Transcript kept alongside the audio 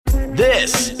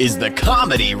This is the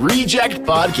Comedy Reject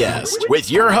Podcast with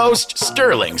your host,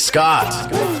 Sterling Scott.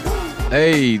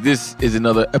 Hey, this is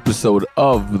another episode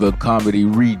of the Comedy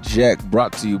Reject,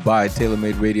 brought to you by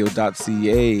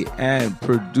TaylorMadeRadio.ca and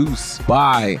produced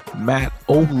by Matt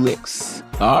Olix.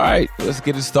 All right, let's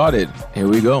get it started. Here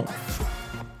we go.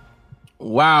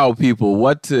 Wow, people,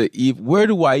 where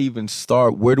do I even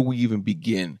start? Where do we even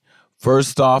begin?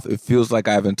 First off, it feels like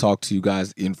I haven't talked to you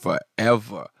guys in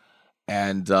forever.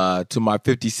 And to my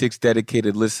 56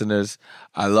 dedicated listeners,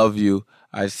 I love you.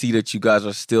 I see that you guys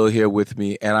are still here with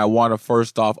me. And I want to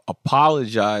first off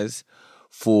apologize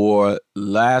for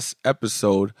last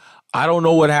episode. I don't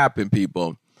know what happened,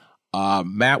 people.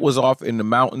 Matt was off in the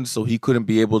mountains, so he couldn't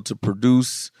be able to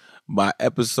produce my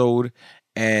episode.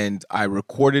 And I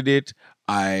recorded it.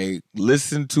 I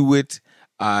listened to it.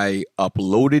 I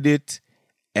uploaded it.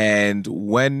 And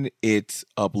when it's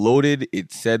uploaded,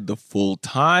 it said the full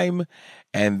time.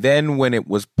 And then when it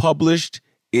was published,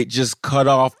 it just cut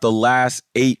off the last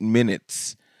 8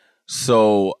 minutes.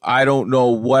 So I don't know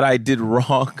what I did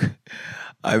wrong.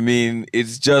 I mean,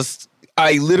 it's just,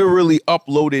 I literally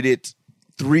uploaded it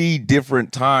 3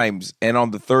 different times. And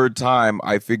on the third time,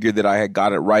 I figured that I had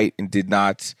got it right and did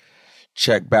not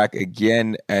check back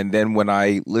again. And then when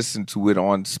I listened to it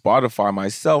on Spotify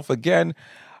myself again,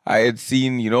 I had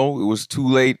seen, it was too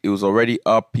late. It was already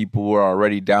up. People were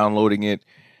already downloading it.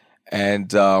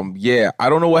 And I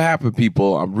don't know what happened,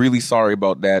 people. I'm really sorry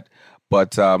about that.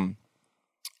 But and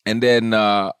then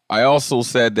I also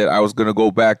said that I was going to go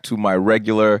back to my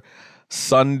regular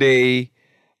Sunday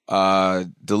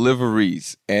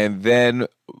deliveries. And then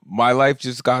my life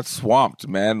just got swamped,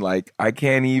 man. Like, I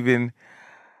can't even,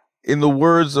 in the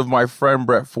words of my friend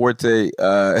Brett Forte,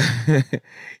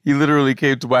 he literally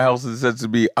came to my house and said to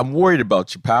me, "I'm worried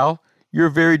about you, pal. You're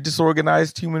a very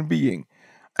disorganized human being."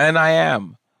 And I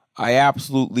am. I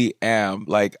absolutely am.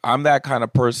 Like, I'm that kind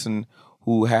of person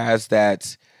who has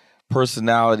that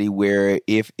personality where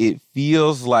if it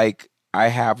feels like I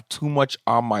have too much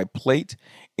on my plate,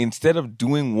 instead of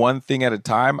doing one thing at a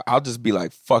time, I'll just be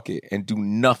like, fuck it, and do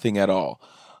nothing at all.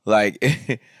 Like,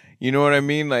 you know what I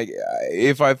mean? Like,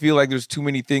 if I feel like there's too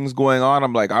many things going on,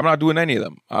 I'm like, I'm not doing any of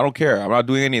them. I don't care. I'm not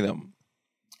doing any of them.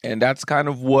 And that's kind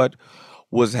of what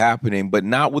was happening, but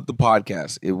not with the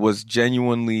podcast. It was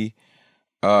genuinely,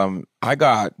 I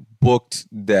got booked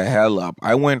the hell up.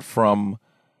 I went from,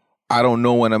 I don't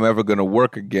know when I'm ever going to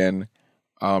work again,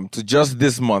 to just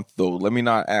this month, though. Let me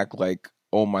not act like,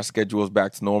 oh, my schedule is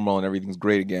back to normal and everything's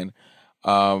great again.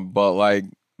 But like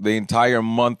the entire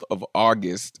month of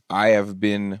August, I have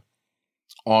been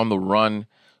on the run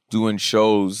doing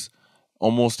shows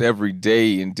almost every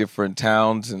day in different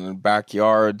towns and in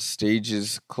backyards,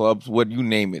 stages, clubs, what you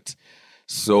name it.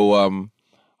 So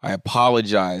I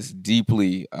apologize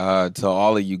deeply to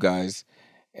all of you guys,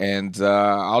 and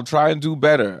I'll try and do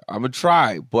better. I'm gonna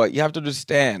try, but you have to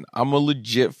understand, I'm a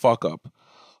legit fuck up.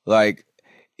 Like,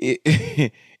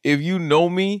 if you know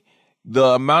me, the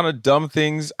amount of dumb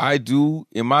things I do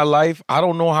in my life, I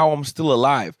don't know how I'm still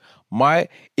alive.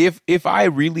 If I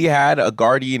really had a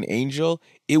guardian angel,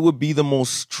 it would be the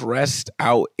most stressed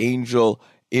out angel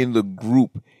in the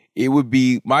group. It would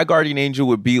be, my guardian angel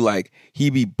would be like,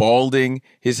 he'd be balding,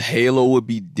 his halo would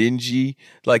be dingy,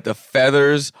 like the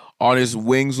feathers on his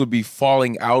wings would be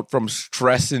falling out from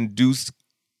stress-induced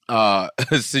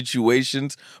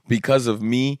situations because of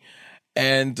me.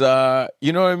 And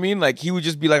you know what I mean? Like, he would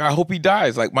just be like, I hope he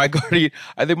dies. Like, I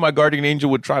think my guardian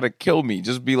angel would try to kill me.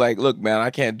 Just be like, look, man, I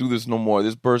can't do this no more.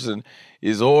 This person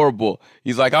is horrible.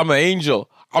 He's like, I'm an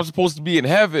angel. I'm supposed to be in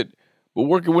heaven, but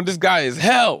working with this guy is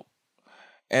hell.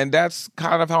 And that's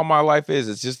kind of how my life is.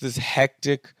 It's just this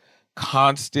hectic,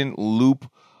 constant loop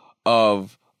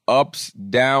of ups,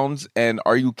 downs, and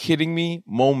are you kidding me?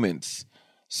 Moments.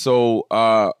 So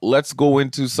let's go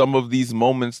into some of these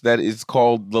moments that is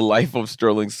called the life of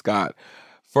Sterling Scott.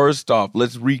 First off,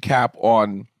 let's recap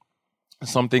on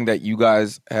something that you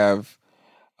guys have,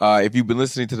 if you've been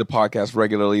listening to the podcast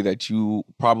regularly, that you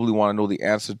probably want to know the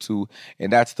answer to,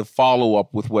 and that's the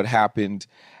follow-up with what happened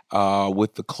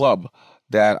with the club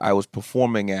that I was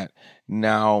performing at.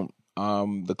 Now,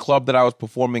 the club that I was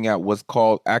performing at was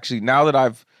called, actually, now that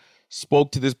I've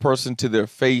spoke to this person to their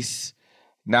face,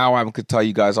 now I could tell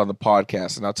you guys on the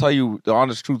podcast. And I'll tell you, the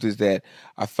honest truth is that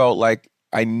I felt like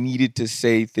I needed to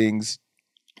say things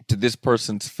to this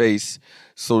person's face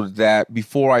so that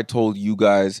before I told you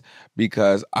guys,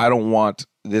 because I don't want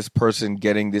this person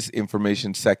getting this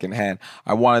information secondhand.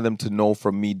 I wanted them to know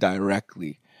from me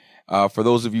directly. For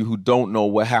those of you who don't know,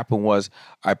 what happened was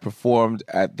I performed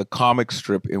at the comic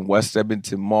strip in West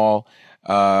Edmonton Mall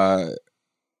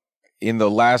in the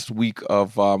last week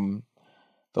of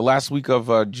the last week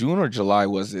of June or July,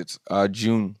 was it?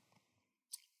 June.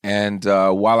 And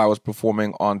while I was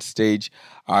performing on stage,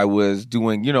 I was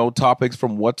doing, topics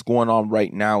from what's going on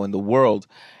right now in the world.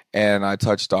 And I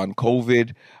touched on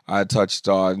COVID. I touched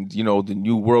on, the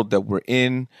new world that we're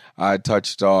in. I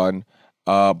touched on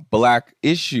Black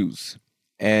issues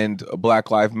and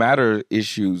Black Lives Matter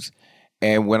issues.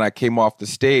 And when I came off the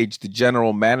stage, the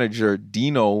general manager,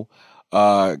 Dino,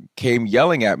 came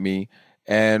yelling at me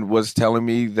and was telling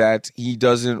me that he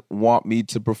doesn't want me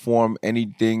to perform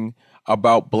anything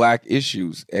about Black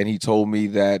issues. And he told me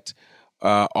that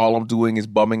all I'm doing is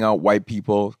bumming out white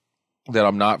people, that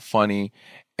I'm not funny,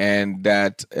 and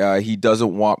that he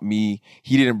doesn't want me,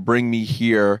 he didn't bring me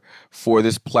here for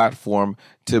this platform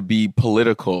to be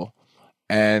political.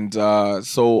 And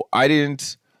so I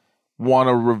didn't want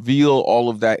to reveal all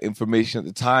of that information at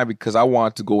the time because I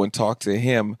wanted to go and talk to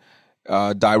him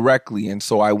directly. And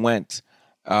so I went.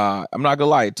 I'm not gonna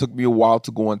lie, it took me a while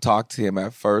to go and talk to him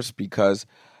at first because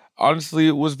honestly,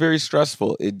 it was very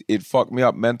stressful. It fucked me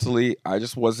up mentally. I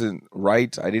just wasn't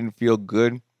right. I didn't feel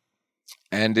good.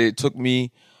 And it took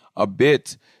me a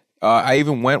bit. I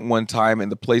even went one time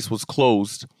and the place was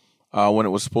closed when it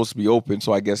was supposed to be open.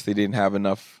 So I guess they didn't have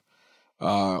enough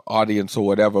audience or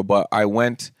whatever. But I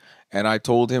went and I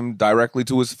told him directly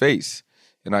to his face.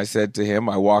 And I said to him,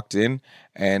 I walked in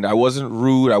and I wasn't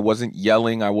rude. I wasn't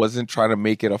yelling. I wasn't trying to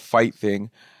make it a fight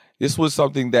thing. This was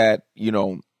something that,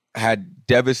 had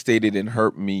devastated and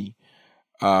hurt me,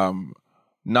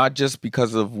 not just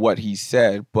because of what he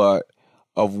said, but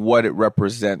of what it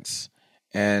represents.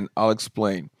 And I'll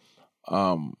explain.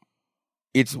 Dino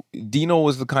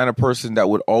was the kind of person that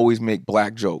would always make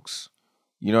Black jokes.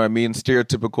 You know what I mean?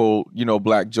 Stereotypical,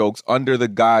 Black jokes under the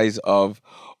guise of,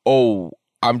 oh,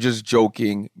 I'm just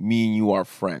joking. Me and you are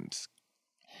friends.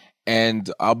 And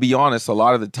I'll be honest, a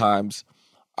lot of the times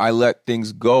I let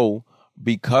things go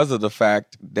because of the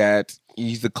fact that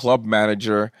he's the club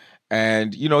manager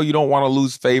and, you don't want to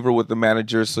lose favor with the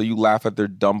manager, so you laugh at their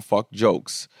dumb fuck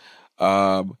jokes.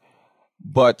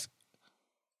 But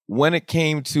when it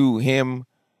came to him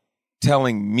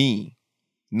telling me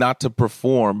not to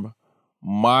perform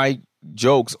my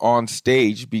jokes on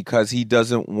stage because he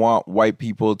doesn't want white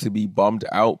people to be bummed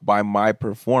out by my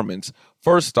performance,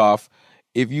 first off,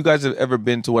 if you guys have ever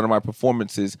been to one of my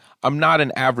performances, I'm not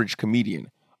an average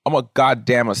comedian. I'm a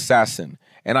goddamn assassin,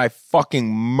 and I fucking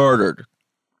murdered,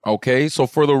 okay? So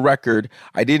for the record,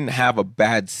 I didn't have a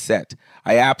bad set.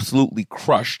 I absolutely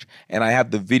crushed, and I have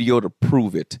the video to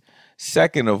prove it.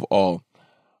 Second of all,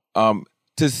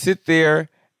 to sit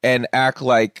there and act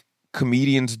like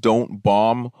comedians don't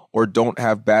bomb or don't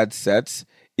have bad sets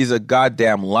is a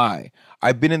goddamn lie.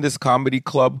 I've been in this comedy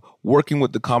club working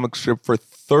with the comic strip for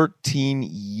 13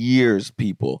 years,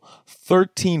 people.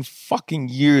 13 fucking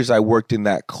years I worked in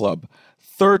that club.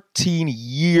 13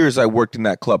 years I worked in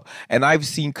that club. And I've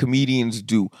seen comedians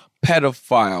do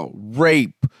pedophile,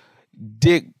 rape,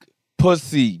 dick,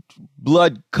 pussy,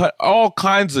 blood cut, all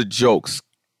kinds of jokes.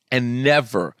 And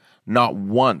never, not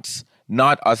once,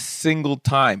 not a single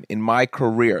time in my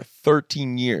career,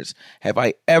 13 years, have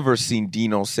I ever seen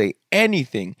Dino say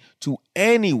anything to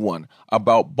anyone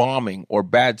about bombing or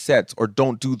bad sets or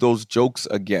don't do those jokes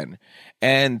again.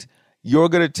 And you're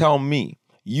going to tell me,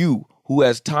 you who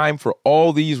has time for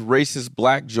all these racist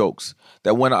Black jokes,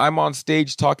 that when I'm on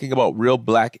stage talking about real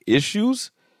Black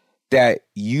issues, that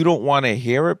you don't want to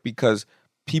hear it because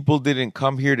people didn't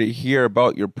come here to hear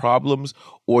about your problems,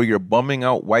 or you're bumming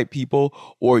out white people,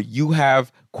 or you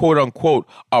have, quote unquote,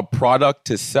 a product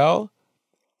to sell?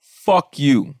 Fuck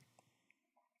you.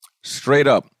 Straight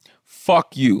up.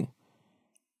 Fuck you.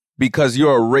 Because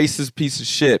you're a racist piece of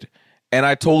shit. And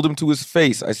I told him to his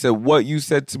face, I said, what you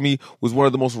said to me was one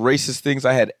of the most racist things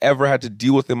I had ever had to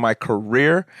deal with in my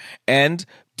career. And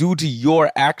due to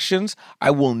your actions,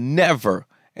 I will never,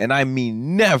 and I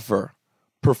mean never,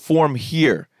 perform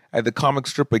here at the comic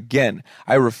strip again.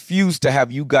 I refuse to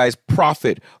have you guys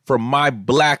profit from my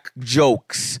Black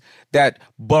jokes that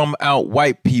bum out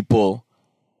white people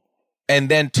and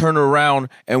then turn around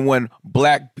and when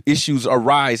Black issues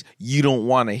arise, you don't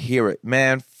want to hear it.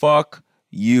 Man, fuck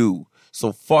you.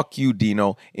 So fuck you,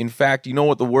 Dino. In fact, you know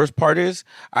what the worst part is?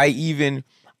 I even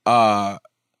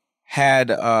had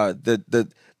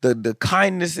the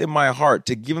kindness in my heart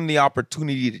to give him the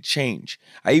opportunity to change.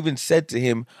 I even said to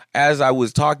him as I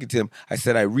was talking to him, I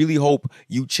said, I really hope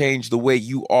you change the way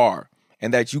you are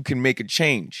and that you can make a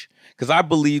change. Because I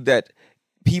believe that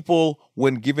people,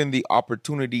 when given the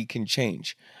opportunity, can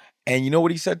change. And you know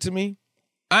what he said to me?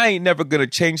 I ain't never going to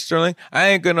change, Sterling. I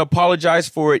ain't going to apologize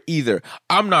for it either.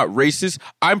 I'm not racist.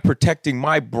 I'm protecting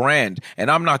my brand,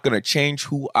 and I'm not going to change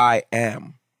who I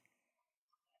am.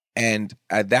 And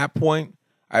at that point,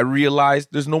 I realized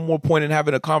there's no more point in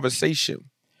having a conversation,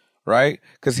 right?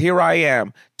 Because here I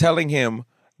am telling him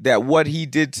that what he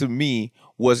did to me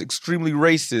was extremely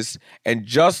racist. And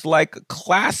just like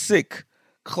classic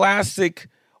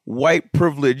white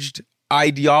privileged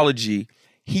ideology,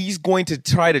 he's going to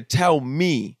try to tell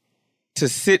me to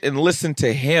sit and listen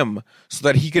to him so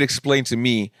that he could explain to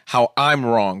me how I'm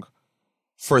wrong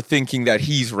for thinking that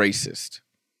he's racist.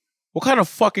 What kind of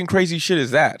fucking crazy shit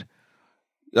is that?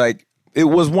 Like, it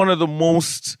was one of the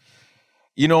most,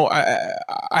 I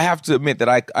have to admit that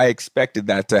I expected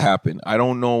that to happen. I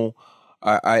don't know.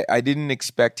 I didn't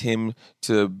expect him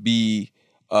to be,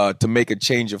 to make a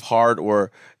change of heart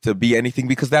or to be anything,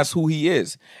 because that's who he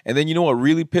is. And then, you know what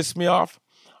really pissed me off?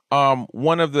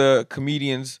 One of the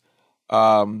comedians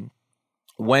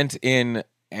went in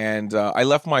and I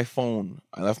left my phone.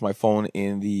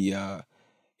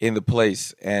 In the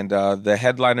place, and the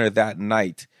headliner that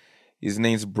night, his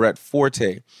name's Brett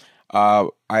Forte. I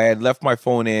had left my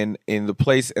phone in the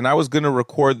place, and I was gonna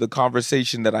record the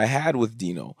conversation that I had with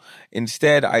Dino.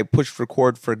 Instead, I pushed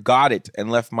record, forgot it, and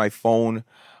left my phone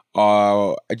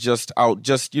outside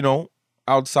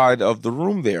of the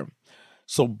room there.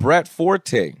 So Brett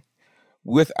Forte,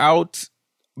 without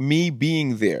me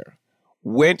being there,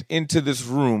 went into this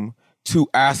room to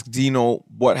ask Dino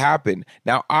what happened.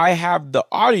 Now, I have the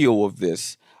audio of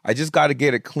this. I just got to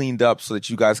get it cleaned up so that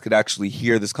you guys could actually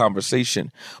hear this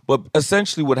conversation. But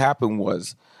essentially what happened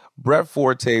was Brett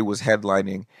Forte was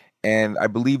headlining, and I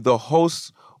believe the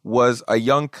host was a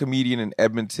young comedian in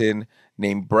Edmonton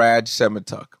named Brad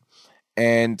Semituk.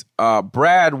 And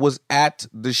Brad was at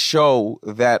the show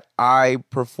that I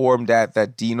performed at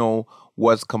that Dino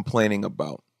was complaining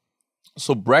about.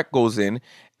 So Brett goes in,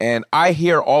 and I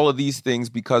hear all of these things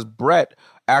because Brett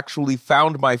actually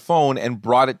found my phone and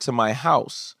brought it to my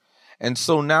house. And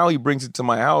so now he brings it to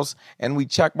my house, and we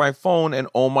check my phone, and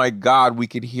oh my God, we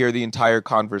could hear the entire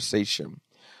conversation.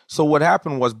 So what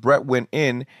happened was Brett went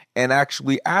in and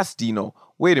actually asked Dino,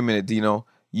 wait a minute, Dino,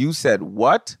 you said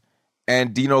what?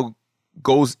 And Dino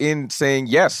goes in saying,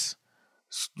 yes,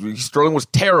 Sterling was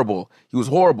terrible. He was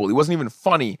horrible. He wasn't even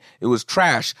funny. It was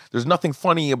trash. There's nothing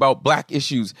funny about black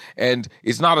issues, and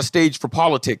it's not a stage for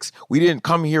politics. We didn't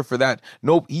come here for that.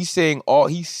 Nope. He's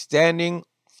standing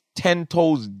 10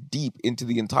 toes deep into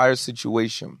the entire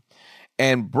situation.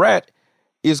 And Brett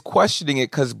is questioning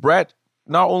it because Brett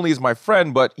not only is my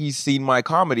friend, but he's seen my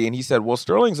comedy, and he said, well,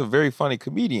 Sterling's a very funny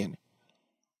comedian.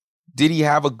 Did he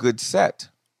have a good set?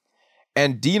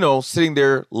 And Dino, sitting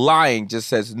there lying, just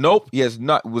says, nope, he has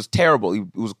not. It was terrible.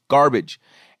 It was garbage.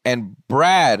 And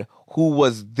Brad, who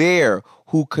was there,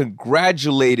 who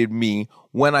congratulated me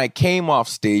when I came off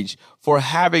stage for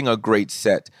having a great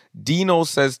set, Dino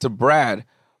says to Brad,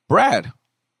 weren't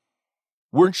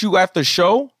you at the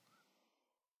show?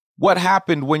 What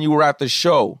happened when you were at the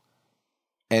show?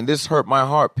 And this hurt my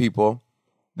heart, people.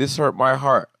 This hurt my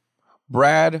heart.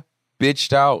 Brad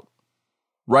bitched out.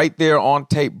 Right there on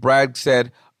tape, Brad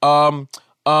said, I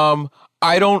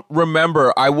don't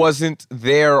remember. I wasn't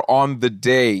there on the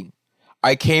day.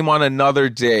 I came on another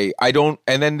day. And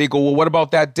then they go, well, what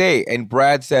about that day? And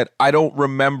Brad said, I don't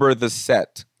remember the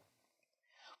set.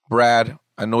 Brad,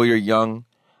 I know you're young.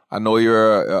 I know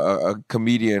you're a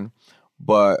comedian,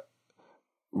 but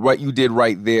what you did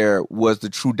right there was the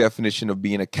true definition of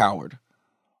being a coward.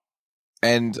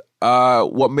 And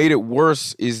what made it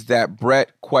worse is that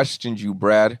Brett questioned you,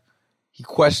 Brad. He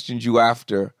questioned you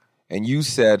after, and you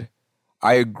said,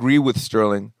 I agree with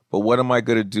Sterling, but what am I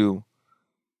going to do?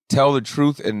 Tell the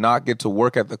truth and not get to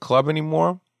work at the club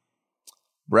anymore?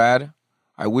 Brad,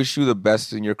 I wish you the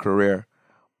best in your career,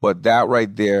 but that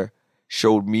right there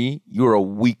showed me you're a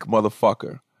weak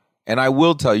motherfucker. And I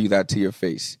will tell you that to your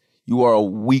face. You are a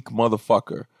weak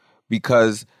motherfucker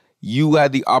because you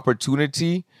had the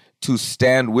opportunity to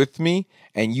stand with me,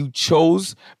 and you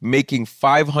chose making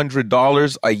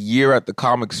 $500 a year at the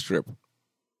comic strip.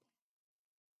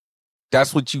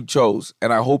 That's what you chose,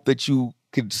 and I hope that you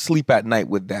could sleep at night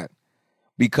with that.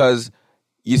 Because,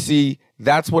 you see,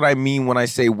 that's what I mean when I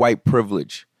say white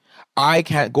privilege. I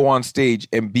can't go on stage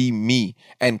and be me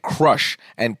and crush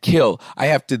and kill. I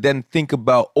have to then think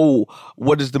about,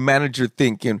 what does the manager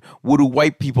think, and what do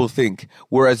white people think?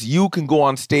 Whereas you can go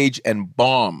on stage and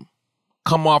bomb.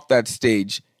 Come off that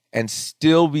stage and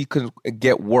still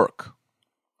get work.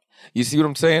 You see what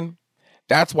I'm saying?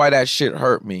 That's why that shit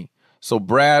hurt me. So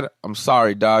Brad, I'm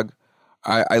sorry, dog.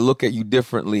 I look at you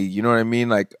differently. You know what I mean?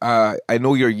 Like, I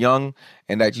know you're young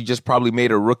and that you just probably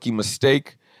made a rookie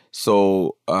mistake.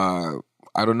 So I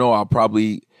don't know. I'll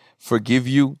probably forgive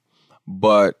you.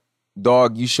 But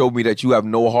dog, you showed me that you have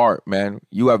no heart, man.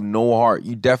 You have no heart.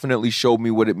 You definitely showed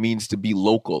me what it means to be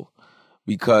local,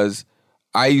 because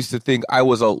I used to think I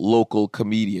was a local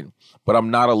comedian, but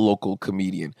I'm not a local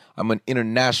comedian. I'm an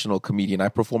international comedian. I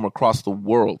perform across the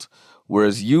world.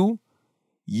 Whereas you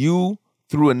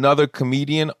threw another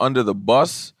comedian under the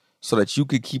bus so that you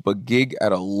could keep a gig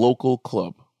at a local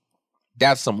club.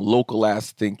 That's some local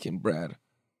ass thinking, Brad.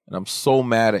 And I'm so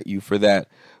mad at you for that.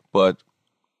 But,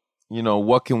 you know,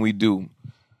 what can we do?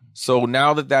 So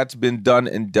now that that's been done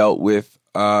and dealt with,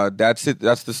 that's it.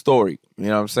 That's the story. You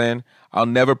know what I'm saying? I'll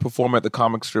never perform at the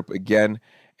comic strip again.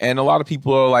 And a lot of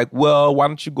people are like, well, why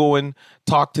don't you go and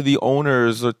talk to the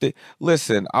owners?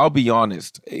 Listen, I'll be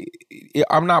honest.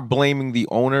 I'm not blaming the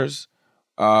owners,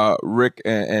 Rick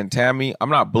and Tammy. I'm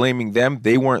not blaming them.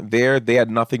 They weren't there. They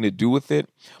had nothing to do with it.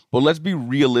 But let's be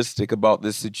realistic about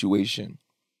this situation.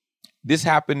 This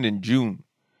happened in June.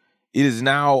 It is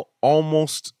now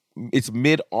it's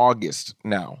mid-August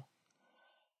now.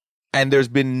 And there's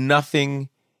been nothing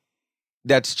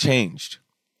that's changed.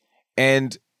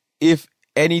 And if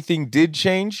anything did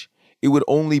change, it would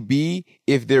only be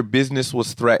if their business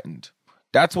was threatened.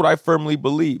 That's what I firmly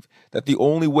believe, that the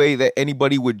only way that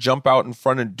anybody would jump out in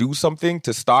front and do something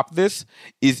to stop this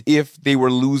is if they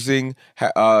were losing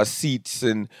seats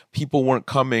and people weren't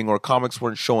coming or comics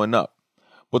weren't showing up.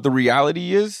 But the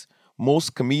reality is,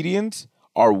 most comedians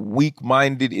are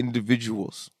weak-minded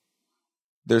individuals.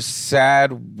 They're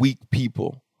sad, weak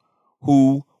people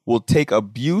who will take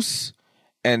abuse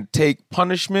and take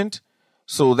punishment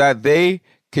so that they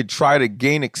could try to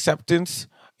gain acceptance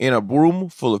in a room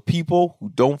full of people who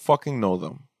don't fucking know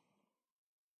them.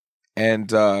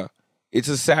 And it's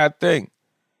a sad thing.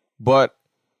 But,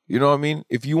 you know what I mean?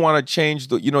 If you want to change,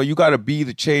 you got to be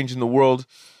the change in the world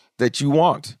that you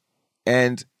want.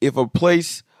 And if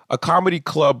a comedy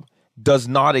club does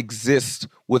not exist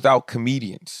without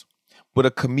comedians, but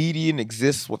a comedian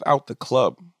exists without the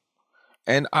club.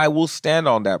 And I will stand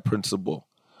on that principle,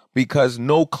 because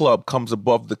no club comes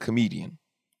above the comedian.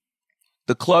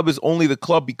 The club is only the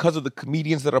club because of the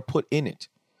comedians that are put in it.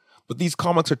 But these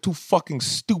comics are too fucking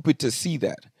stupid to see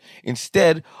that.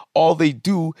 Instead, all they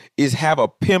do is have a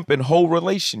pimp and hoe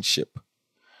relationship.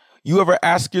 You ever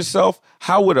ask yourself,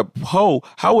 how would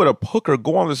a hooker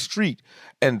go on the street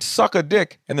and suck a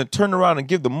dick and then turn around and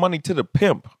give the money to the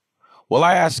pimp? Well,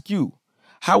 I ask you,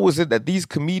 how is it that these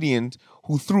comedians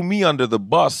who threw me under the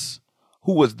bus,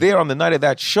 who was there on the night of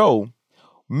that show,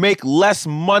 make less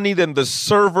money than the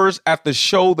servers at the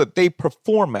show that they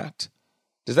perform at?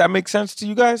 Does that make sense to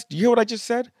you guys? Do you hear what I just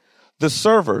said? The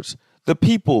servers, the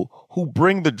people who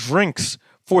bring the drinks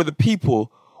for the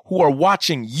people who are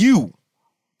watching you.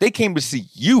 They came to see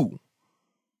you.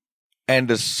 And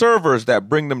the servers that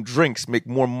bring them drinks make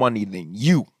more money than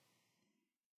you.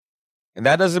 And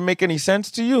that doesn't make any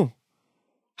sense to you.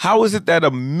 How is it that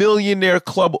a millionaire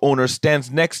club owner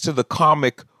stands next to the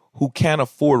comic who can't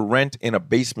afford rent in a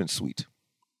basement suite?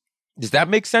 Does that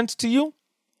make sense to you?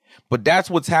 But that's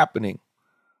what's happening.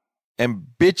 And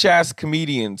bitch-ass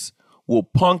comedians will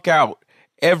punk out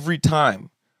every time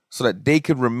so that they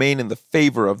could remain in the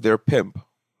favor of their pimp.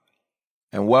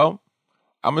 And well,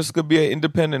 I'm just going to be an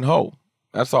independent hoe.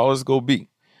 That's all it's going to be.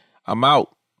 I'm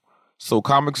out. So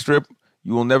comic strip,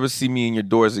 you will never see me in your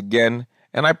doors again.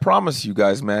 And I promise you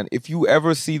guys, man, if you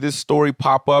ever see this story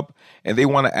pop up and they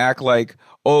want to act like,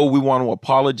 oh, we want to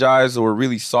apologize or we're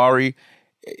really sorry,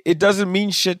 it doesn't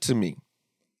mean shit to me.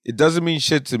 It doesn't mean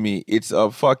shit to me. It's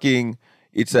a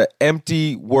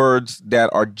empty words that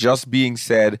are just being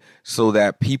said so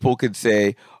that people could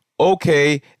say,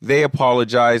 okay, they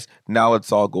apologize. Now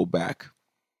let's all go back.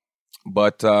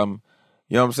 But, you know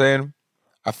what I'm saying?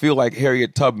 I feel like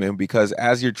Harriet Tubman, because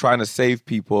as you're trying to save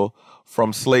people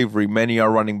from slavery, many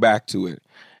are running back to it.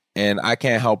 And I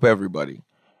can't help everybody.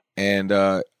 And,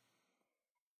 you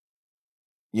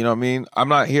know what I mean? I'm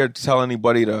not here to tell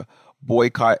anybody to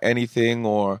boycott anything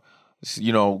or,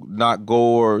 you know, not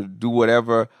go or do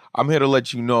whatever. I'm here to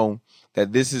let you know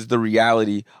that this is the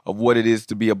reality of what it is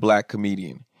to be a black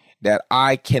comedian. That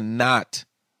I cannot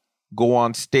go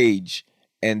on stage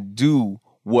and do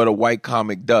what a white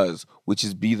comic does, which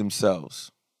is be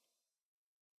themselves.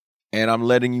 And I'm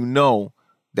letting you know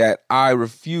that I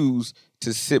refuse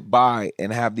to sit by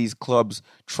and have these clubs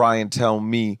try and tell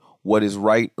me what is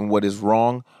right and what is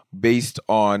wrong based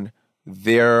on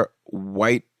their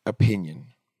white opinion.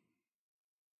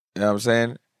 You know what I'm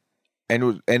saying?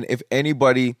 And if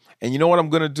anybody, and you know what I'm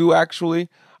going to do actually?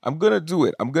 I'm going to do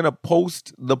it. I'm going to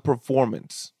post the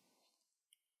performance.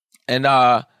 And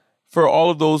for all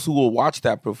of those who will watch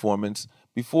that performance,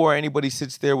 before anybody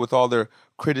sits there with all their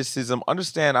criticism,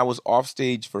 understand I was off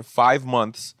stage for 5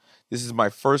 months This is my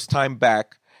first time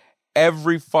back.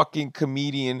 Every fucking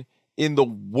comedian in the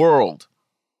world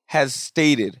has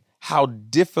stated how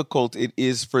difficult it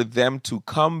is for them to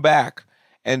come back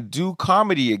and do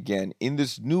comedy again in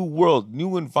this new world,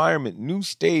 new environment, new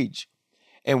stage.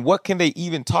 And what can they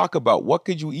even talk about? What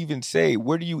could you even say?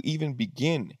 Where do you even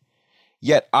begin?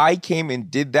 Yet I came and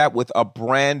did that with a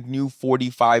brand new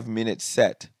 45-minute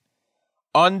set.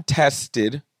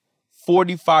 Untested,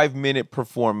 45-minute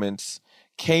performance,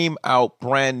 came out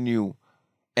brand new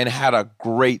and had a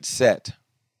great set.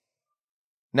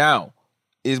 Now,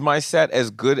 is my set as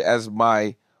good as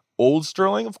my old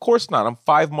Sterling? Of course not. I'm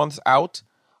 5 months out.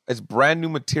 It's brand new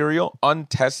material,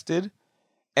 untested.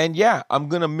 And yeah, I'm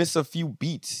going to miss a few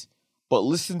beats. But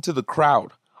listen to the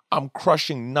crowd. I'm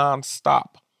crushing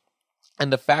nonstop.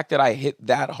 And the fact that I hit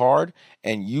that hard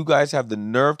and you guys have the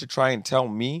nerve to try and tell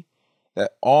me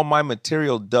that all my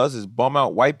material does is bum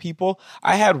out white people.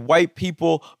 I had white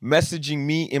people messaging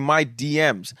me in my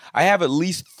DMs. I have at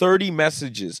least 30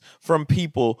 messages from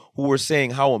people who were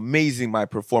saying how amazing my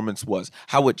performance was,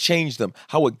 how it changed them,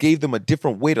 how it gave them a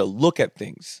different way to look at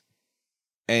things.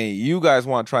 And you guys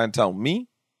want to try and tell me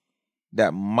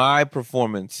that my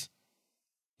performance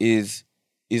is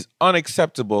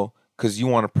unacceptable because you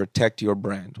want to protect your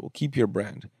brand. Well, keep your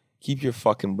brand. Keep your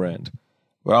fucking brand.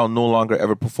 But I'll no longer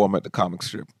ever perform at the comic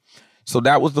strip. So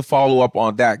that was the follow-up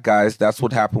on that, guys. That's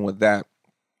what happened with that.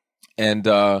 And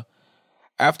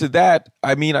after that,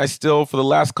 I mean, I still, for the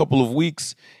last couple of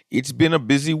weeks, it's been a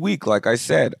busy week. Like I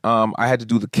said, I had to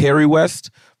do the Carrie West.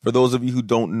 For those of you who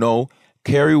don't know,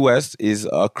 Carrie West is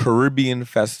a Caribbean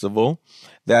festival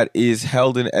that is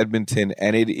held in Edmonton,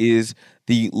 and it is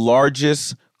the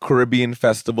largest Caribbean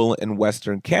festival in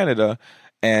Western Canada,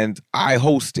 and I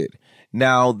hosted.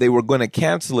 Now, they were going to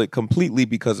cancel it completely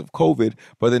because of COVID,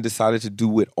 but then decided to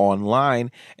do it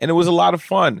online, and it was a lot of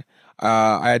fun.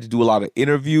 I had to do a lot of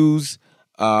interviews,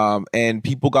 and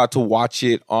people got to watch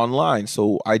it online.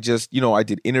 So I just, I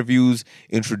did interviews,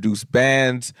 introduced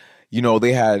bands.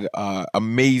 They had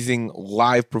amazing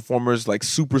live performers like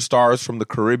superstars from the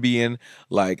Caribbean,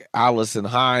 like Allison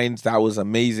Hines. That was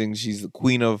amazing. She's the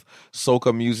queen of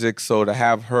soca music. So to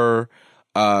have her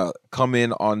come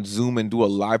in on Zoom and do a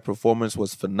live performance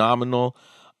was phenomenal.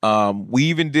 We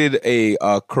even did a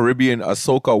Caribbean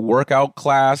soca workout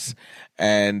class,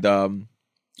 and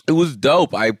it was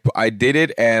dope. I did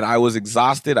it, and I was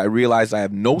exhausted. I realized I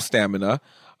have no stamina.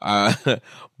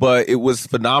 But it was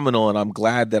phenomenal, and I'm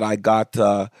glad that I got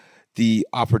the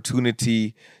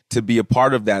opportunity to be a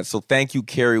part of that. So thank you,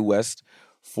 Carrie West,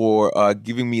 for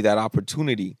giving me that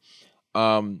opportunity.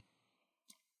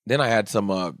 Then I had some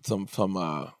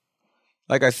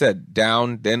like I said,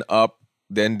 down, then up,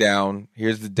 then down.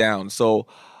 Here's the down. So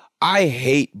I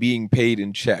hate being paid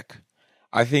in check.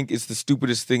 I think it's the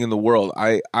stupidest thing in the world.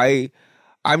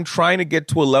 I'm trying to get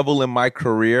to a level in my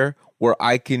career where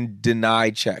I can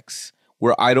deny checks,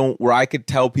 where I could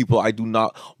tell people I do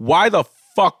not. Why the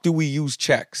fuck do we use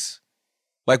checks?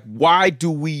 Like, why do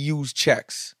we use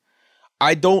checks?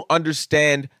 I don't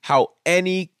understand how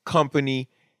any company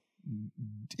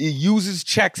uses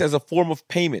checks as a form of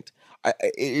payment.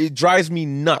 It drives me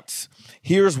nuts.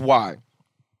 Here's why.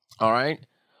 All right.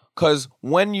 Because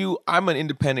I'm an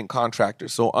independent contractor.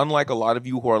 So unlike a lot of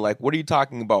you who are like, what are you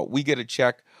talking about? We get a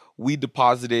check, we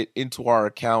deposit it into our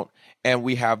account, and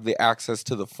we have the access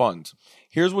to the funds.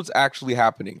 Here's what's actually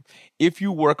happening. If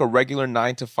you work a regular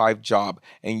 9-to-5 job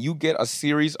and you get a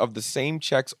series of the same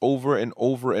checks over and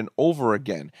over and over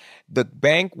again, the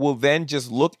bank will then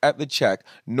just look at the check,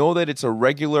 know that it's a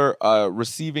regular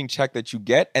receiving check that you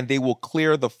get, and they will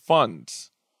clear the funds.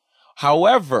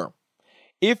 However,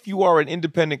 if you are an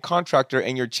independent contractor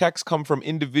and your checks come from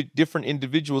different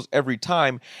individuals every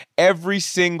time, every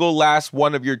single last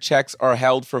one of your checks are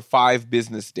held for 5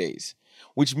 business days,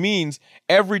 which means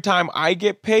every time I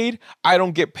get paid, I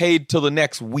don't get paid till the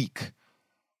next week,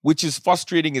 which is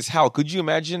frustrating as hell. Could you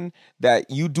imagine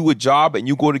that you do a job and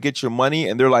you go to get your money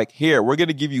and they're like, here, we're going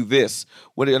to give you this.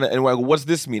 And what's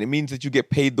this mean? It means that you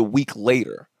get paid the week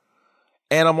later.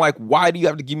 And I'm like, why do you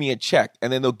have to give me a check?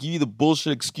 And then they'll give you the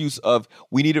bullshit excuse of,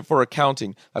 we need it for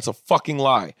accounting. That's a fucking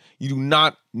lie. You do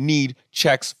not need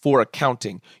checks for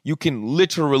accounting. You can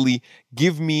literally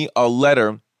give me a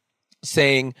letter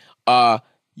saying,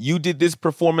 you did this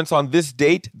performance on this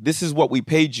date. This is what we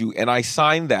paid you. And I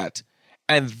signed that.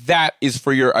 And that is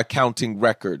for your accounting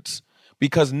records.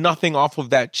 Because nothing off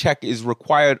of that check is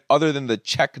required other than the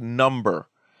check number.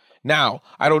 Now,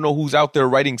 I don't know who's out there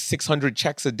writing 600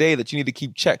 checks a day that you need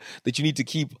to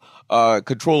keep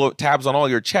control of tabs on all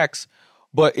your checks,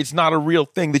 but it's not a real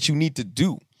thing that you need to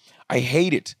do. I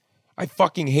hate it. I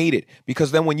fucking hate it, because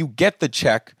then when you get the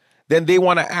check, then they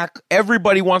want to act,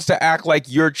 everybody wants to act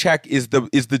like your check is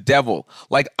the devil.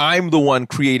 Like I'm the one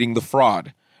creating the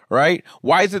fraud, right?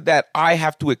 Why is it that I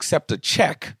have to accept a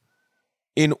check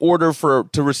in order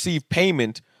to receive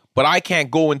payment, but I can't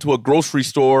go into a grocery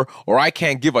store or I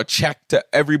can't give a check to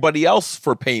everybody else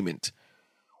for payment?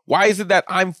 Why is it that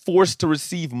I'm forced to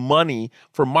receive money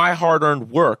for my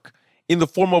hard-earned work in the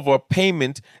form of a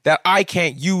payment that I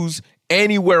can't use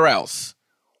anywhere else?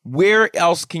 Where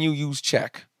else can you use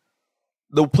check?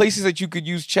 The places that you could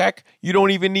use check, you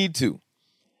don't even need to.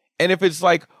 And if it's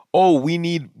like, oh, we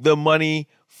need the money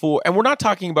for, and we're not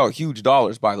talking about huge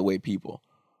dollars, by the way, people.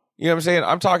 You know what I'm saying?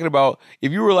 I'm talking about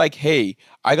if you were like, hey,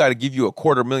 I got to give you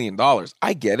 $250,000.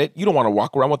 I get it. You don't want to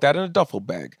walk around with that in a duffel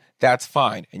bag. That's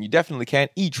fine. And you definitely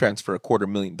can't e-transfer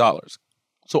 $250,000.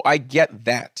 So I get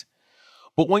that.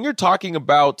 But when you're talking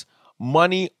about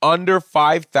money under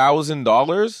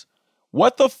 $5,000,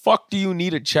 what the fuck do you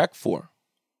need a check for?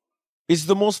 It's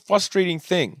the most frustrating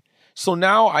thing. So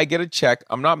now I get a check.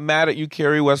 I'm not mad at you,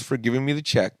 Kerry West, for giving me the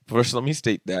check. First, let me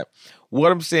state that.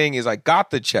 What I'm saying is I got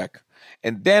the check.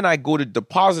 And then I go to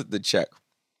deposit the check.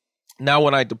 Now,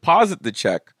 when I deposit the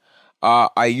check,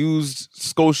 I used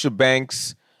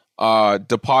Scotiabank's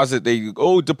deposit.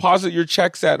 Deposit your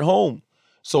checks at home.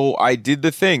 So I did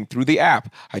the thing through the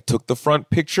app. I took the front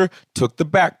picture, took the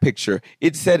back picture.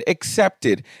 It said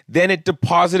accepted. Then it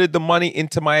deposited the money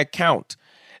into my account.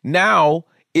 Now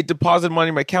it deposited money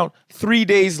in my account. 3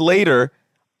 days later,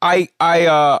 I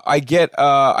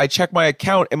check my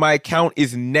account and my account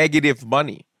is negative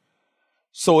money.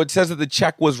 So it says that the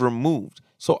check was removed.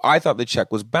 So I thought the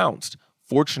check was bounced.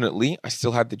 Fortunately, I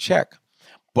still had the check.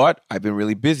 But I've been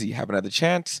really busy, haven't had the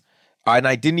chance. And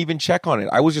I didn't even check on it.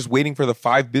 I was just waiting for the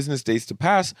 5 business days to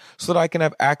pass so that I can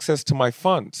have access to my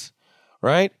funds,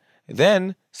 right?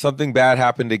 Then something bad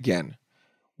happened again.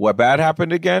 What bad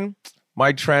happened again?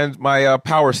 My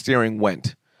power steering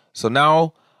went. So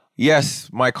now, yes,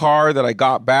 my car that I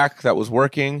got back that was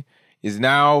working is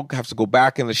now have to go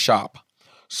back in the shop.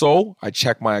 So I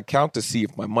check my account to see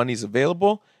if my money's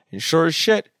available. And sure as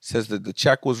shit, says that the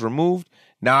check was removed.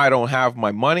 Now I don't have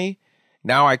my money.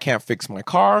 Now I can't fix my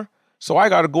car. So I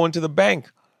got to go into the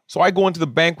bank. So I go into the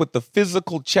bank with the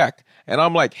physical check. And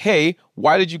I'm like, hey,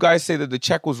 why did you guys say that the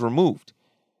check was removed?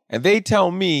 And they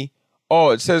tell me, oh,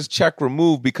 it says check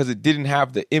removed because it didn't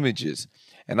have the images.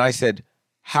 And I said,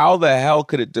 how the hell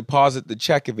could it deposit the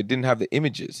check if it didn't have the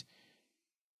images?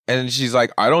 And she's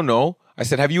like, I don't know. I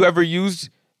said, have you ever used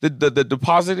the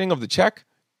depositing of the check?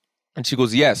 And she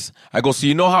goes, yes. I go, so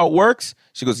you know how it works?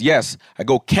 She goes, yes. I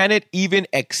go, can it even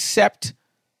accept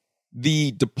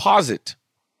the deposit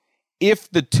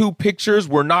if the 2 pictures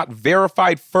were not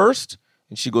verified first?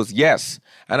 And she goes, yes.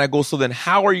 And I go, so then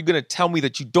how are you going to tell me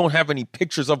that you don't have any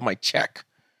pictures of my check?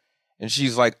 And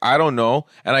she's like, I don't know.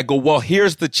 And I go, well,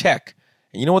 here's the check.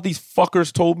 And you know what these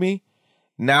fuckers told me?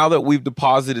 Now that we've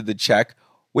deposited the check,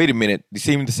 wait a minute, the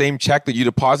same check that you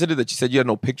deposited that you said you had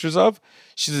no pictures of?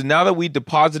 She says, now that we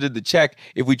deposited the check,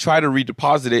 if we try to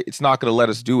redeposit it, it's not going to let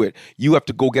us do it. You have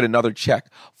to go get another check.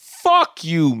 Fuck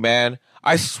you, man.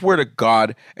 I swear to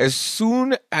God, as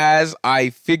soon as I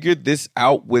figured this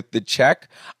out with the check,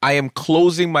 I am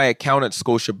closing my account at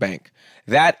Scotiabank.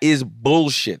 That is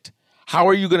bullshit. How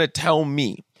are you going to tell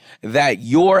me that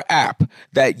your app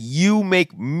that you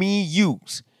make me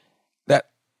use, that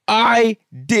I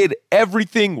did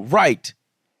everything right,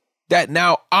 that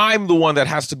now I'm the one that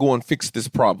has to go and fix this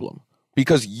problem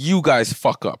because you guys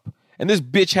fuck up? And this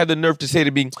bitch had the nerve to say to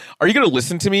me, are you going to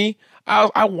listen to me?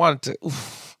 I want to.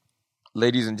 Oof.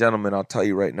 Ladies and gentlemen, I'll tell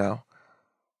you right now.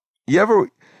 You ever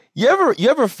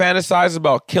fantasize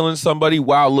about killing somebody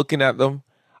while looking at them?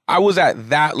 I was at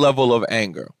that level of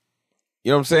anger.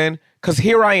 You know what I'm saying? Because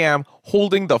here I am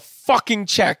holding the fucking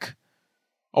check.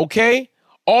 Okay?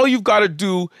 All you've got to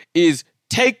do is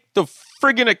take the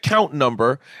friggin' account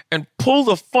number and pull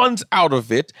the funds out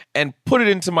of it and put it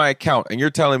into my account. And you're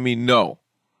telling me no.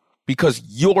 Because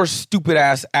your stupid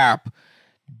ass app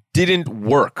didn't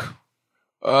work.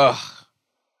 Ugh.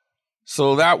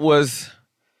 So that was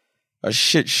a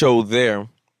shit show there.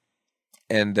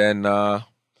 And then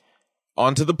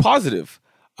on to the positive.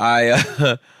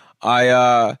 I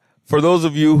for those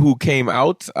of you who came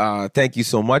out, thank you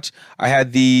so much. I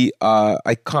had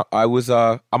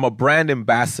I'm a brand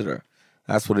ambassador.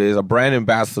 That's what it is, a brand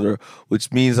ambassador,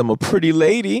 which means I'm a pretty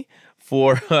lady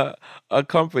for a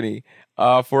company.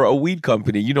 For a weed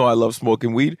company. You know I love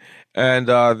smoking weed. And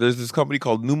there's this company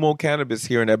called Numo Cannabis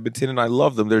here in Edmonton, and I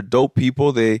love them. They're dope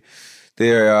people.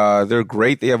 They're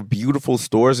great. They have beautiful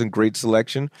stores and great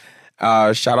selection.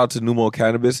 Shout out to Numo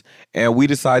Cannabis. And we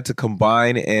decided to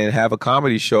combine and have a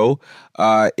comedy show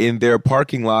in their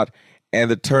parking lot. And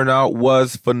the turnout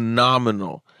was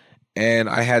phenomenal. And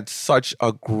I had such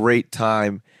a great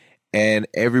time. And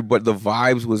everybody, the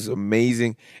vibes was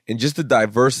amazing. And just the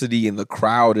diversity in the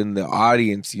crowd and the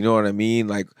audience, you know what I mean?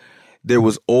 Like, there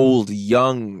was old,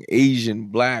 young, Asian,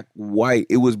 black, white.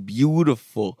 It was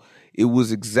beautiful. It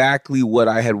was exactly what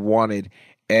I had wanted.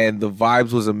 And the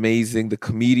vibes was amazing. The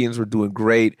comedians were doing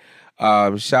great.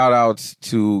 Shout outs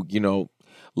to,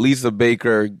 Lisa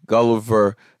Baker,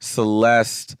 Gulliver,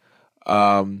 Celeste,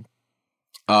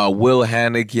 Will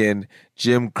Hannigan,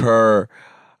 Jim Kerr.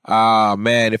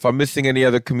 Man, if I'm missing any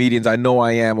other comedians, I know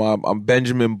I am. I'm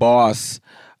Benjamin Boss.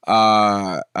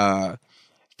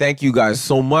 Thank you guys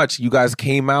so much. You guys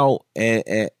came out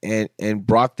and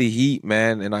brought the heat,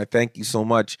 man. And I thank you so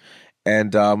much.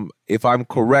 And if I'm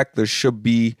correct, there should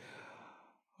be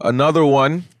another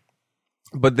one.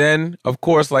 But then, of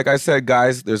course, like I said,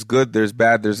 guys, there's good, there's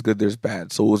bad, there's good, there's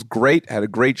bad. So it was great. Had a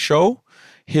great show.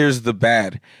 Here's the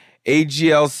bad.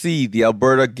 AGLC, the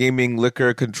Alberta Gaming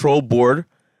Liquor Control Board,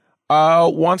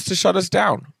 wants to shut us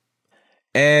down.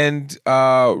 And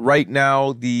right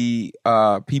now, the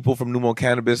people from Numo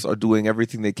Cannabis are doing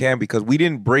everything they can because we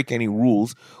didn't break any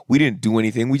rules. We didn't do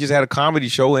anything. We just had a comedy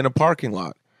show in a parking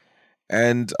lot.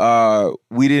 And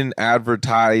we didn't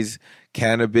advertise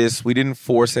cannabis. We didn't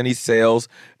force any sales.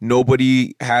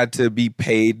 Nobody had to be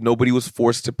paid. Nobody was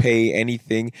forced to pay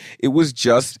anything. It was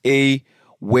just a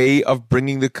way of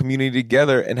bringing the community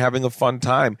together and having a fun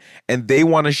time. And they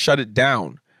want to shut it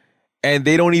down. And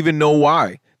they don't even know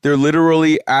why. They're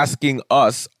literally asking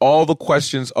us all the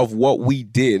questions of what we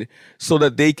did so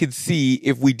that they could see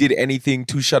if we did anything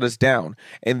to shut us down.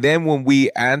 And then when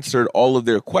we answered all of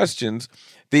their questions,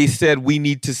 they said we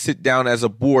need to sit down as a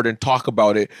board and talk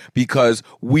about it because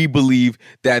we believe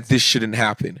that this shouldn't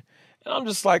happen. And I'm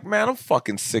just like, man, I'm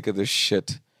fucking sick of this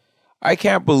shit. I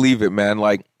can't believe it, man.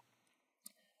 Like,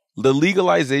 the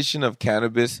legalization of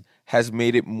cannabis has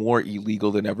made it more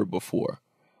illegal than ever before.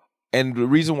 And the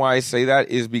reason why I say that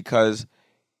is because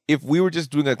if we were just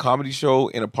doing a comedy show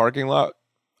in a parking lot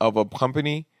of a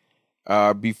company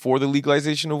before the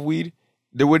legalization of weed,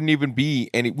 there wouldn't even be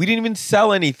any. We didn't even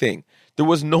sell anything. There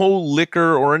was no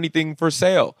liquor or anything for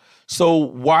sale. So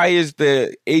why is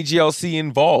the AGLC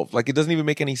involved? Like, it doesn't even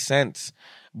make any sense.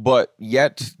 But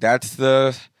yet, that's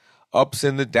the ups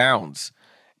and the downs.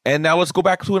 And now let's go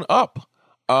back to an up.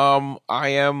 I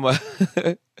am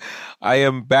I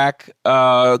am back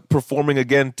performing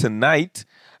again tonight,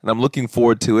 and I'm looking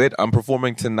forward to it. I'm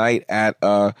performing tonight at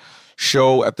a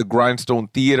show at the Grindstone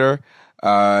Theater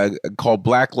called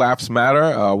Black Laughs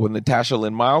Matter with Natasha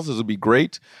Lynn Miles. This will be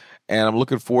great, and I'm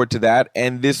looking forward to that.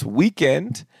 And this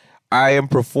weekend, I am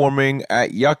performing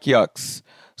at Yuck Yucks.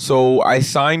 So I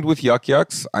signed with Yuck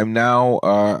Yucks. I'm now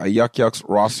a Yuck Yucks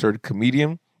rostered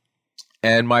comedian,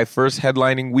 and my first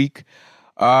headlining week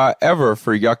ever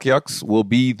for Yuck Yucks will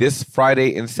be this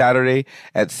Friday and Saturday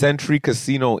at Century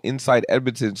Casino inside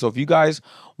Edmonton. So if you guys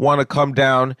want to come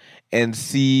down and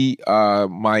see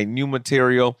my new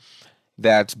material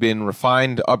that's been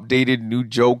refined, updated, new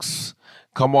jokes,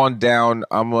 come on down.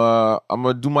 I'm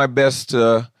gonna do my best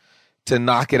to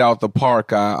knock it out the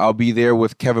park. I'll be there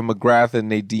with Kevin McGrath and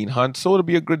Nadine Hunt, so it'll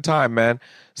be a good time, man.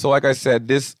 So like I said,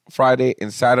 this Friday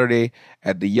and Saturday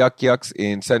at the Yuck Yucks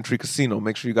in Century Casino.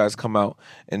 Make sure you guys come out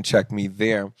and check me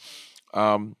there.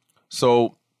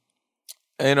 So,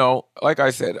 like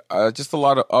I said, just a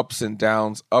lot of ups and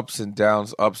downs, ups and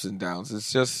downs, ups and downs.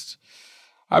 It's just,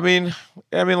 I mean,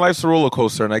 life's a roller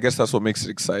coaster, and I guess that's what makes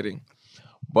it exciting.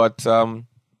 But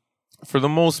for the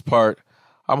most part,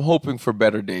 I'm hoping for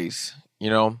better days.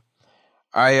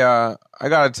 I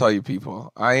gotta tell you,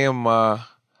 people, I'm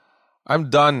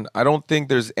done. I don't think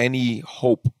there's any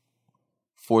hope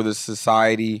for the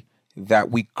society that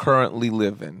we currently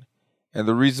live in. And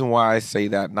the reason why I say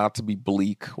that, not to be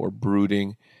bleak or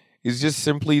brooding, is just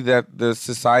simply that the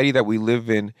society that we live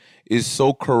in is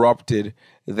so corrupted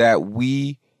that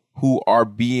we who are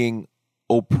being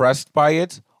oppressed by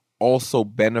it also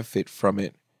benefit from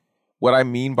it. What I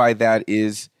mean by that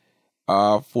is,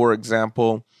 for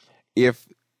example, if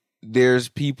there's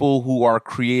people who are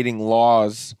creating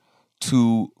laws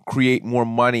to create more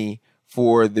money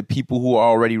for the people who are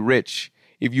already rich,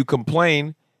 if you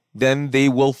complain, then they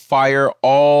will fire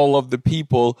all of the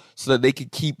people so that they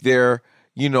could keep their,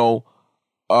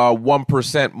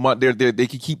 1%, they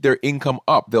could keep their income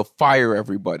up. They'll fire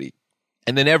everybody.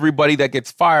 And then everybody that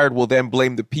gets fired will then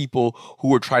blame the people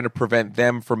who are trying to prevent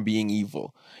them from being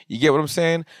evil. You get what I'm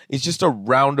saying? It's just a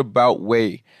roundabout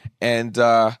way. And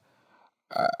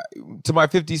to my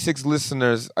 56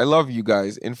 listeners, I love you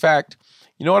guys. In fact,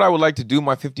 you know what I would like to do,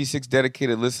 my 56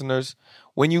 dedicated listeners?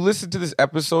 When you listen to this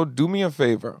episode, do me a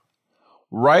favor.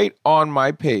 Write on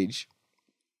my page,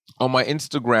 on my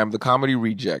Instagram, The Comedy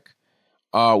Reject,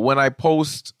 when I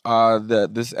post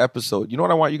this episode, you know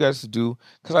what I want you guys to do?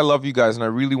 Because I love you guys and I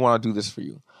really want to do this for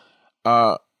you.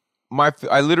 I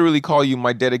literally call you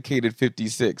my dedicated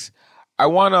 56. I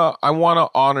wanna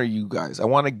honor you guys. I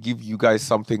want to give you guys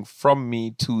something from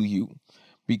me to you,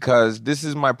 because this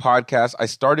is my podcast. I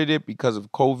started it because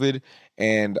of COVID,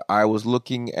 and I was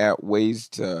looking at ways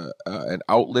to an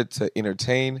outlet to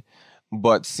entertain.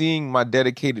 But seeing my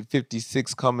dedicated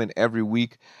 56 come in every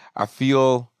week, I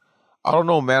don't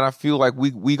know, man. I feel like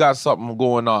we got something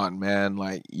going on, man.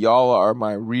 Like, y'all are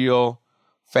my real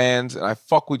fans, and I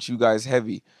fuck with you guys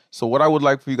heavy. So what I would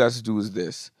like for you guys to do is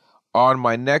this. On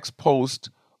my next post,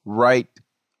 write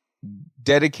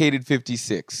dedicated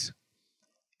 56.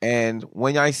 And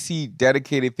when I see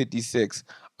dedicated 56,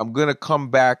 I'm going to come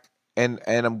back and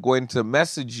I'm going to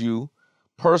message you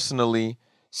personally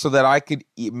so that I could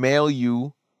email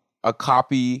you a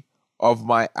copy of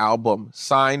my album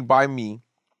signed by me,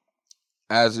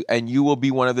 and you will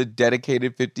be one of the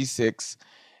dedicated 56.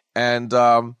 And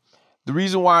the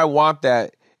reason why I want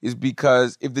that is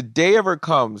because if the day ever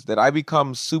comes that I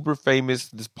become super famous,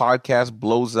 this podcast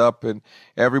blows up and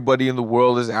everybody in the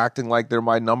world is acting like they're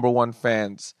my number one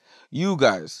fans, you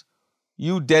guys,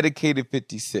 you dedicated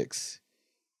 56,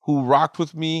 who rocked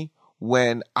with me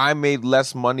when I made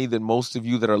less money than most of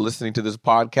you that are listening to this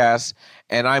podcast,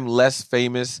 and I'm less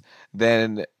famous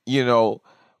than,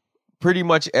 pretty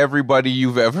much everybody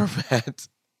you've ever met.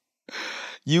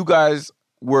 You guys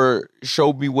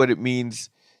showed me what it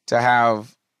means to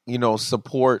have,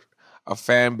 support, a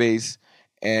fan base,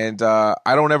 and I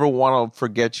don't ever want to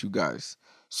forget you guys.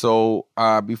 So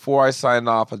before I sign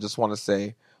off, I just want to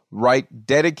say, write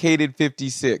dedicated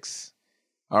 56.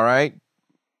 All right?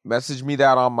 Message me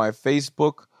that on my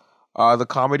Facebook, The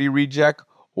Comedy Reject,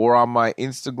 or on my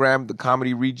Instagram, The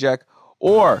Comedy Reject.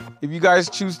 Or if you guys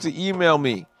choose to email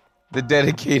me, The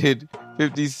Dedicated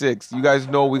 56. You guys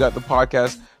know we got the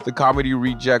podcast, The Comedy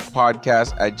Reject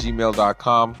Podcast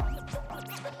 @gmail.com.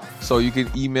 So you can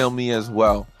email me as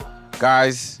well.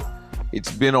 Guys,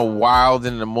 it's been a wild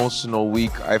and emotional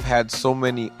week. I've had so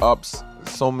many ups,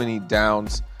 so many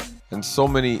downs, and so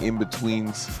many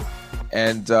in-betweens.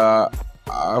 And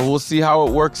we'll see how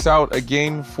it works out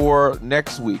again for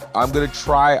next week. I'm going to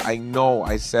try. I know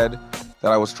I said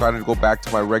that I was trying to go back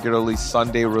to my regularly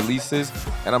Sunday releases,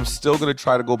 and I'm still going to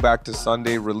try to go back to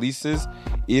Sunday releases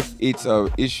if it's an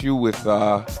issue with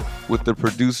the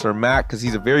producer Matt, because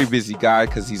he's a very busy guy,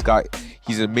 because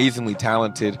he's amazingly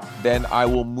talented. Then I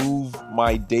will move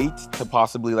my date to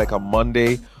possibly like a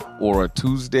Monday or a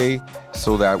Tuesday,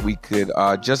 so that we could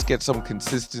just get some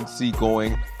consistency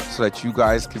going, so that you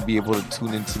guys can be able to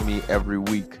tune into me every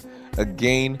week.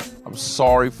 Again, I'm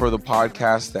sorry for the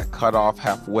podcast that cut off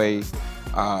halfway,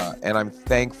 and I'm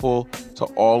thankful to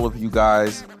all of you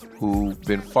guys who've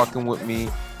been fucking with me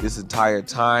this entire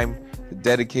time. The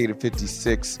dedicated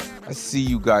 56. I see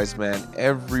you guys, man,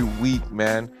 every week,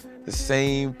 man. The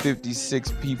same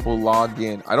 56 people log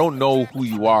in. I don't know who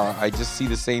you are. I just see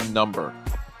the same number.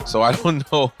 So I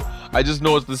don't know. I just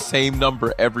know it's the same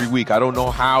number every week. I don't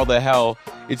know how the hell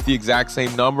it's the exact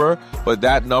same number, but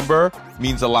that number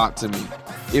means a lot to me.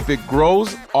 If it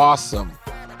grows, awesome.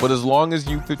 But as long as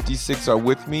you 56 are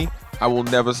with me, I will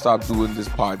never stop doing this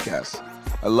podcast.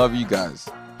 I love you guys.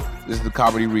 This is The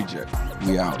Comedy Reject.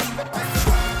 We out.